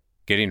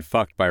 Getting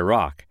fucked by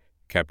Rock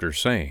kept her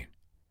sane,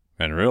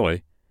 And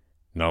really,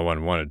 no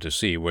one wanted to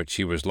see what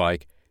she was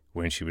like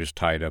when she was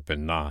tied up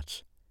in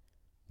knots.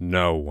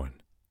 No one.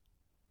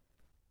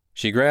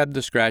 She grabbed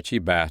the scratchy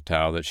bath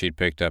towel that she'd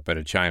picked up at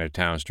a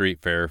Chinatown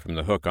street fair from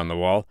the hook on the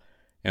wall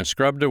and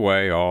scrubbed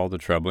away all the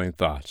troubling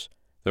thoughts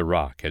the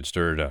rock had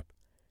stirred up.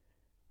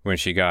 When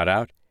she got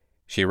out,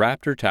 she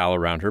wrapped her towel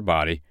around her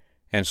body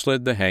and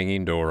slid the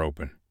hanging door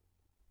open.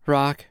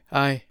 "Rock,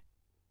 The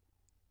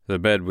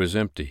bed was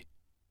empty,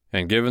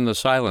 and given the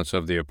silence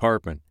of the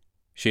apartment,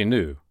 she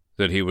knew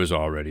that he was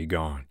already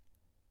gone.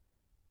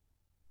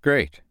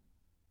 Great.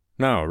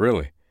 No,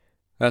 really,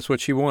 that's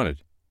what she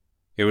wanted.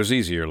 It was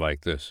easier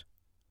like this.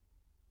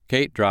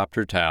 Kate dropped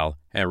her towel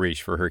and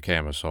reached for her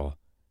camisole.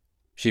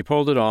 She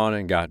pulled it on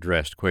and got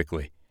dressed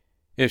quickly.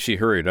 If she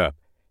hurried up,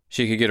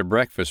 she could get a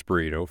breakfast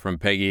burrito from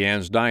Peggy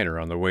Ann's diner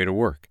on the way to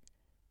work.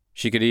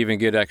 She could even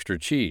get extra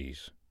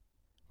cheese.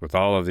 With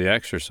all of the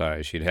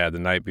exercise she'd had the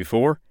night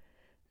before,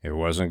 it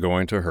wasn't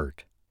going to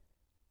hurt.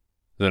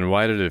 Then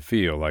why did it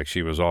feel like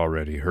she was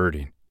already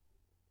hurting?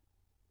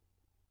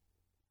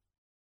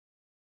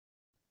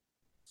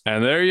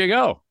 And there you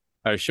go,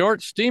 a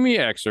short, steamy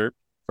excerpt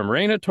from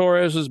Raina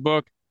Torres's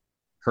book,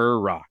 Her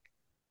Rock.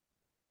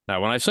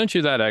 Now, when I sent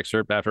you that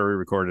excerpt after we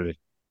recorded it,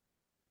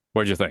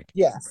 what'd you think?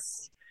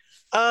 Yes.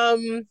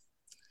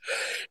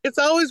 It's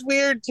always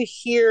weird to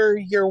hear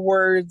your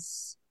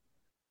words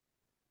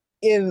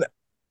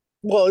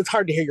it's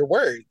hard to hear your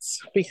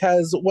words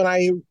because when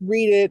I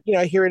read it,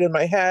 I hear it in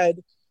my head,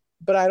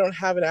 but I don't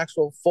have an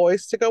actual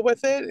voice to go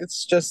with it.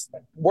 It's just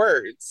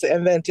words.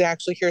 And then to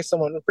actually hear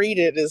someone read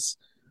it is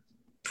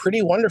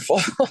pretty wonderful.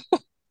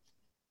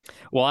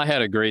 Well, I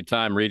had a great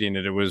time reading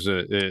it. It was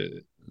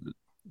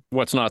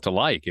what's not to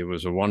like? It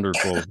was a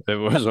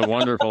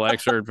wonderful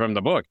excerpt from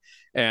the book.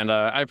 And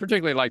I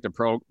particularly like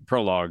the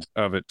prologue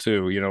of it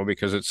too,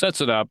 because it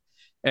sets it up.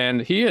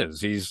 And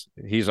he's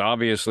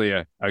obviously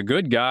a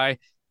good guy.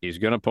 He's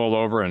going to pull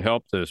over and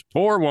help this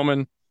poor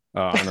woman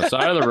on the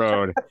side of the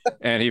road.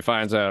 And he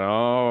finds out,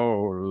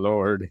 oh,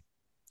 Lord.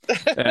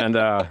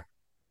 And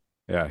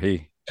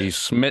he's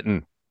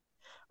smitten.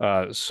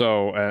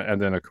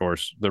 And then, of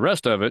course, the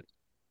rest of it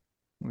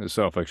is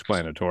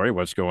self-explanatory,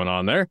 what's going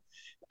on there.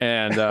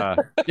 And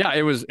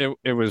it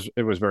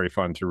was very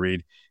fun to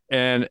read.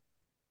 And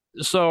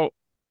so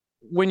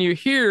when you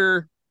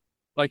hear,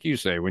 like you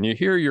say, when you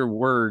hear your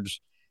words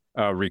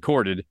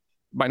recorded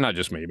by not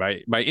just me,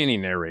 by any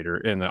narrator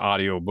in the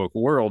audiobook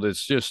world, it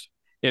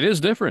is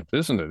different,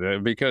 isn't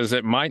it? Because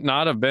it might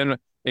not have been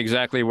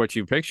exactly what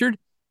you pictured,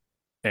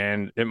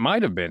 and it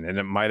might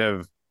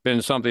have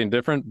been something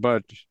different,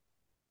 but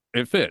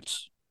it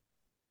fits.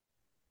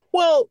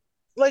 Well,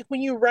 like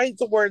when you write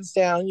the words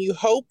down, you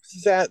hope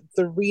that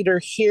the reader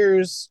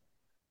hears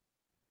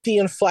the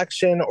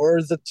inflection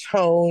or the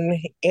tone.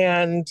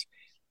 And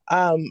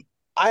I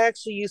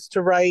actually used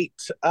to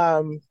write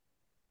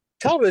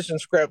television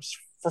scripts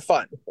for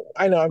fun.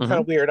 I know I'm kind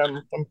of weird.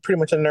 I'm pretty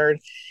much a nerd.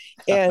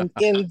 And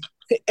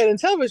in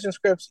television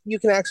scripts, you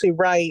can actually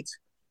write,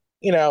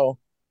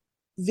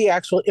 the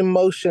actual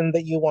emotion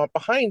that you want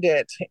behind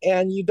it.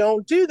 And you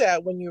don't do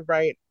that when you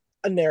write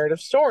a narrative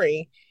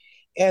story.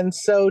 And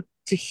so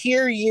to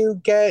hear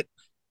you get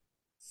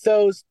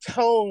those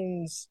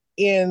tones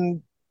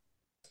in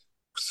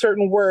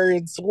certain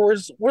words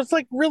was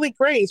like really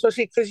great,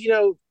 especially because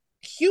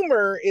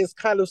humor is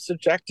kind of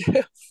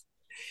subjective.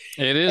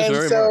 It is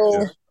very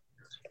much.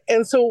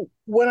 And so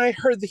when I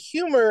heard the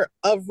humor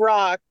of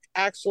Rock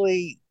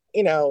actually,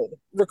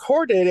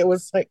 recorded, it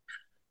was like,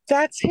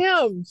 that's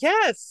him.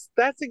 Yes,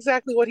 that's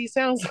exactly what he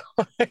sounds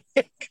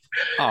like.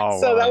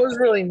 So that was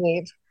really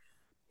neat.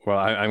 Well,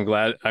 I'm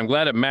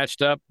glad it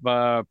matched up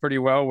pretty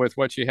well with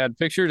what you had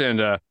pictured,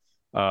 and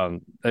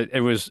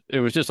it was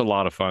just a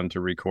lot of fun to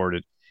record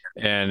it.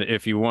 And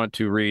if you want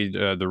to read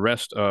the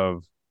rest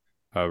of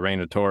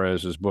Raina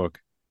Torres's book,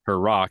 Her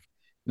Rock,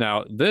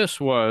 now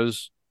this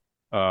was,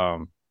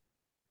 tell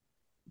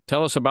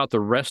us about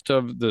the rest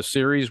of the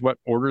series. What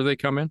order they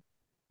come in?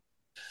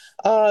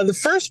 The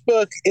first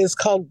book is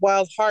called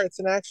Wild Hearts,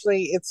 and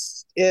actually,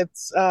 it's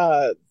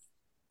the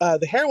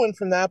heroine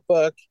from that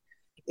book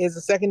is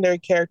a secondary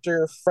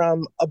character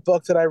from a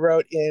book that I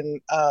wrote in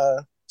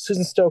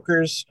Susan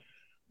Stoker's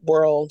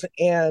world.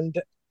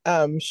 And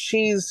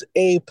she's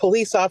a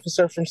police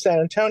officer from San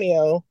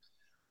Antonio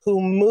who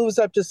moves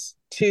up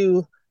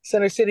to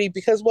Center City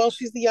because, well,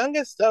 she's the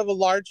youngest of a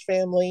large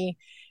family.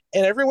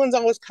 And everyone's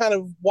always kind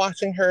of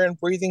watching her and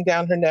breathing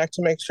down her neck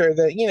to make sure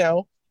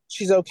that,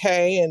 she's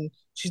okay and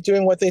she's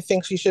doing what they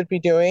think she should be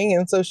doing.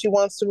 And so she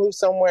wants to move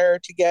somewhere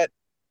to get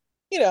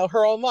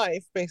her own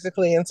life,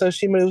 basically. And so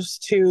she moves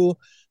to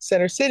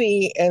Center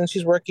City and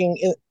she's working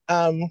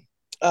for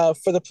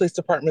the police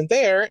department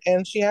there.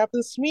 And she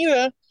happens to meet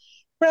a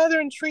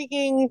rather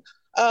intriguing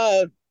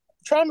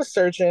trauma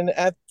surgeon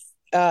at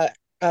the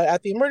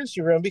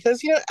emergency room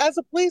because, as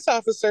a police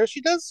officer, she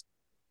does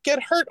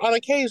get hurt on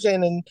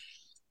occasion and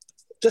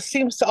just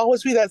seems to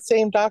always be that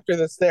same doctor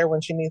that's there when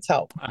she needs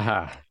help.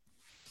 Well.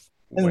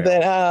 And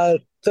then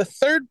the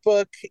third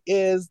book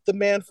is The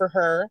Man for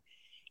Her.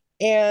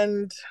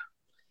 And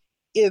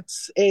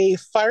it's a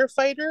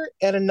firefighter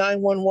and a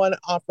 911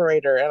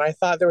 operator, and I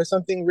thought there was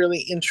something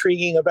really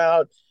intriguing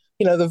about,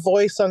 the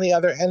voice on the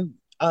other end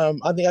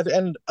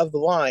of the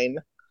line.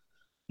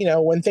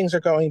 When things are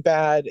going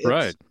bad,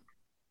 Right.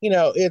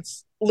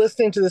 it's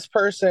listening to this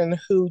person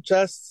who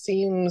just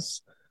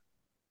seems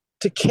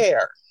to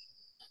care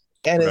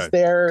and is Right.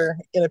 there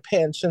in a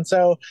pinch. And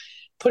so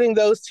putting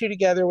those two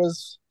together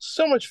was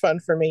so much fun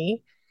for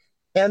me.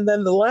 And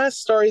then the last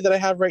story that I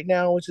have right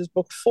now, which is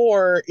book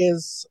 4,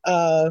 is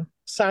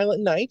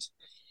Silent Night.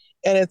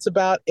 And it's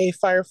about a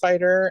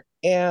firefighter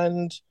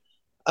and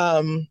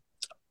um,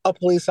 a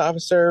police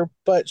officer,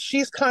 but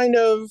she's kind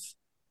of,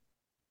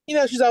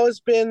 she's always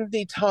been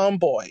the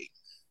tomboy,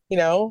 you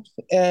know,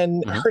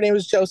 and Hmm. her name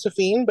is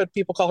Josephine, but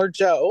people call her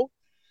Joe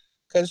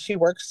because she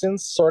works in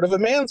sort of a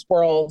man's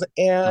world.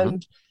 Hmm.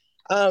 And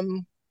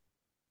um,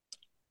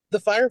 the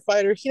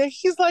firefighter,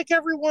 he's like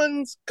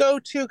everyone's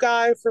go-to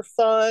guy for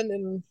fun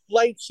and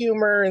light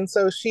humor, and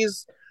so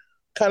she's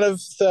kind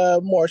of the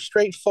more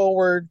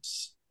straightforward.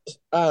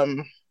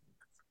 Um,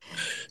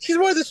 she's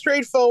more the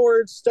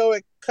straightforward,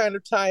 stoic kind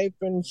of type,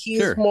 and he's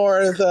Sure. more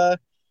the,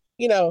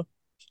 you know,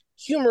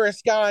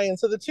 humorous guy, and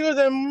so the two of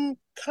them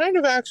kind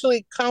of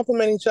actually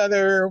complement each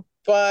other,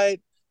 but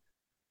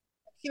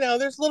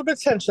there's a little bit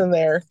of tension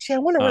there. Gee, I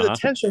wonder where the Uh-huh.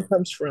 tension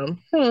comes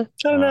from. I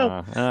don't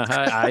know.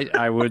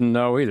 I wouldn't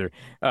know either.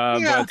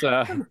 Yeah.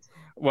 But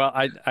well,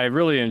 I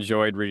really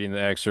enjoyed reading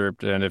the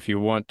excerpt, and if you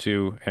want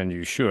to, and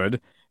you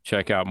should,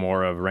 check out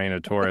more of Reina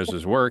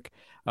Torres's work.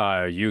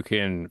 You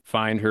can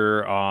find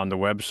her on the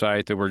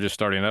website that we're just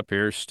starting up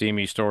here,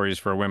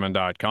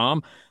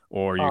 steamystoriesforwomen.com,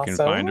 or you can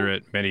find her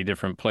Awesome. at many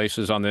different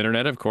places on the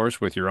internet, of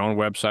course, with your own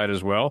website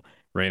as well,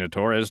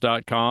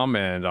 reinatorres.com,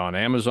 and on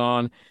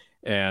Amazon.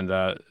 And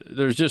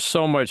there's just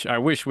so much. I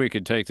wish we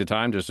could take the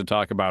time just to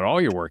talk about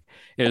all your work.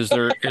 Is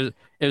there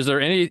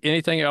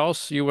anything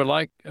else you would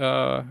like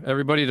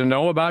everybody to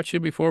know about you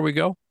before we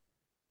go?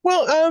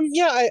 Well,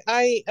 yeah,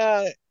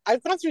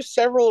 I've gone through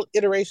several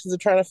iterations of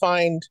trying to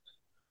find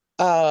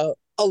a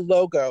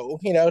logo,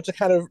 to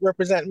kind of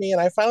represent me, and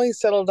I finally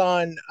settled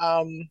on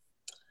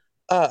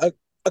a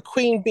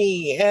queen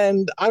bee,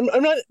 and I'm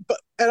not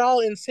at all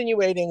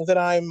insinuating that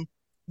I'm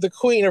the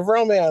queen of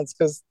romance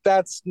because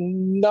that's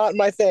not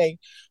my thing.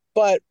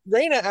 But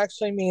Reina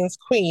actually means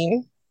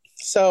queen,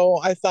 so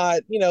I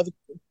thought,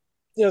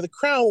 the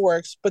crown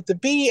works, but the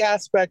bee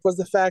aspect was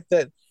the fact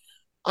that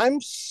I'm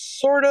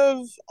sort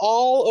of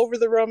all over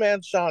the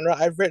romance genre.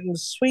 I've written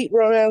sweet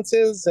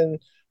romances and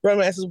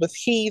romances with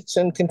heat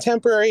and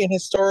contemporary and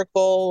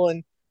historical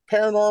and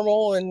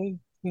paranormal and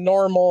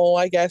normal,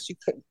 I guess you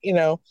could,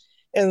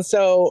 And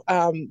so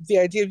the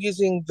idea of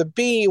using the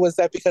B was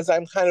that because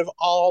I'm kind of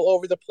all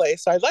over the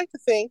place. So I'd like to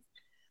think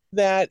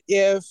that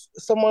if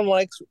someone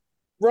likes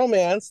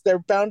romance, they're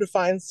bound to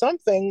find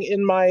something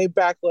in my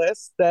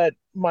backlist that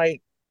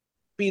might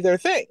be their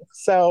thing.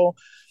 So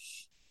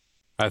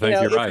I think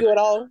you're if right. you at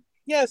all,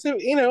 yeah, so,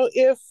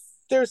 if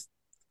there's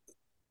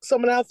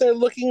someone out there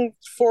looking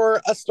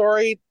for a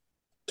story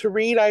to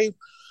read, I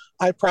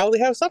probably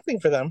have something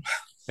for them.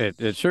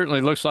 It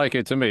certainly looks like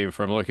it to me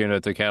from looking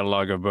at the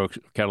catalog of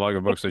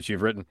books that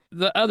you've written.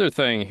 The other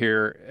thing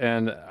here,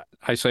 and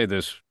I say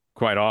this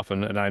quite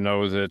often, and I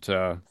know that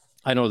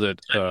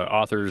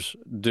authors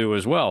do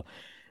as well.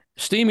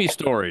 Steamy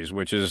Stories,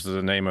 which is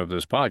the name of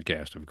this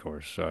podcast, of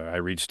course. I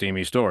read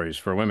steamy stories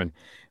for women,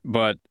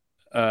 but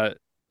uh,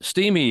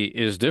 steamy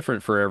is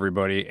different for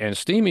everybody, and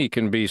steamy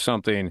can be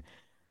something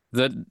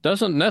that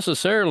doesn't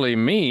necessarily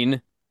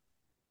mean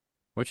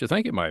what you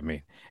think it might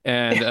mean.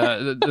 And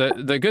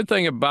the good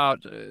thing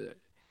about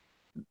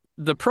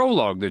the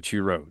prologue that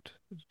you wrote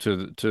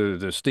to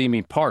the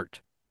steamy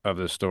part of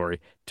the story,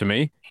 to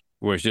me,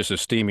 was just as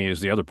steamy as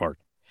the other part.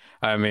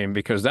 I mean,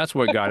 because that's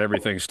what got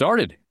everything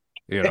started,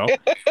 you know.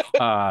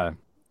 Uh,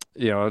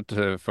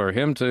 for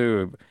him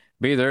to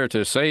be there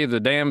to save the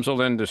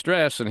damsel in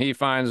distress, and he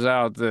finds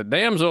out the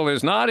damsel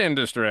is not in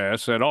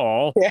distress at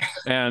all, Yeah.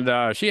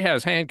 and she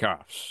has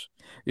handcuffs.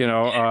 You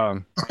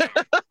know,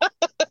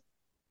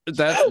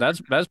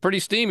 that's pretty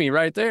steamy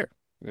right there.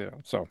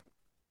 So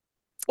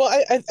Well,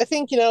 I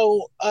think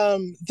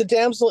the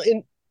damsel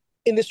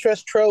in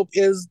distress trope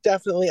is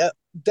definitely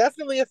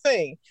a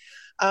thing.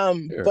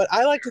 sure, But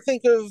I like to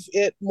think of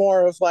it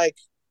more of like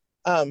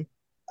um,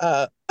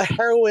 a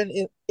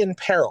heroine in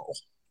peril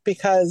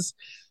because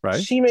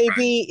right, she may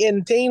be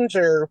in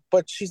danger,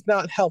 but she's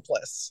not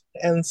helpless.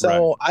 And right,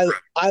 so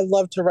I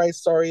love to write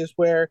stories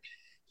where,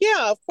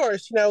 yeah, of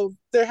course,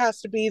 there has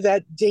to be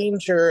that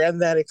danger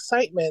and that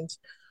excitement,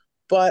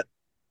 but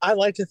I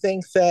like to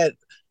think that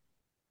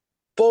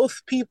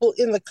both people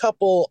in the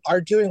couple are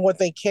doing what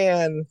they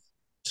can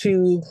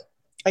to,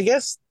 I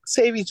guess,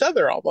 save each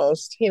other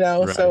almost,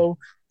 right, So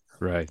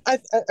right.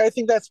 I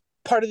think that's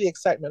part of the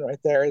excitement right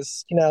there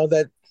is,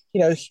 that,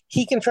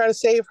 he can try to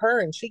save her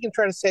and she can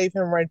try to save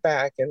him right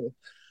back. And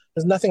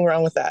there's nothing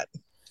wrong with that.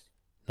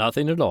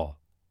 Nothing at all.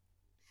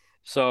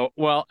 So,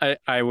 well, I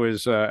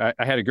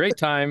had a great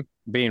time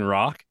being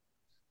Rock,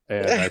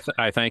 and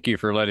I thank you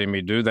for letting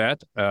me do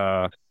that.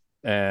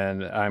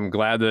 And I'm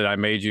glad that I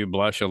made you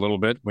blush a little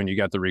bit when you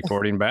got the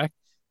recording back,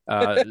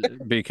 uh,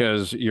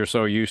 because you're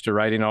so used to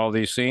writing all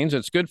these scenes.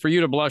 It's good for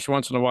you to blush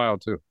once in a while,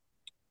 too.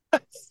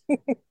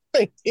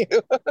 Thank you.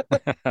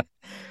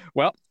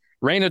 Well,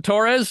 Raina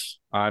Torres,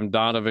 I'm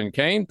Donovan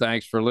Kane.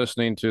 Thanks for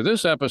listening to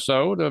this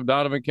episode of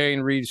Donovan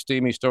Kane Reads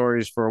Steamy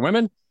Stories for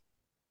Women.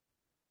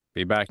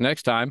 Be back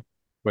next time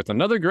with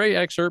another great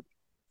excerpt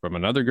from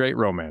another great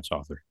romance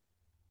author.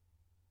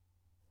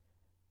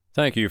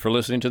 Thank you for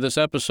listening to this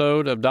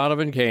episode of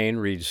Donovan Kane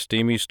Reads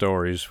Steamy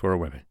Stories for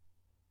Women.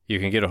 You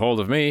can get a hold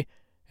of me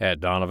at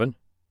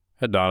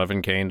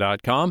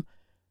donovan@donovankane.com,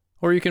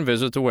 or you can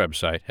visit the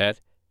website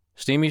at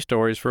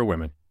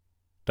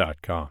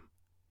steamystoriesforwomen.com.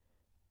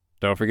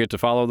 Don't forget to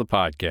follow the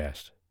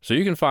podcast so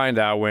you can find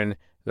out when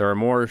there are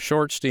more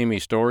short, steamy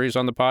stories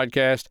on the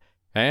podcast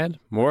and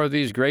more of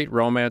these great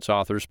romance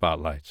author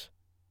spotlights.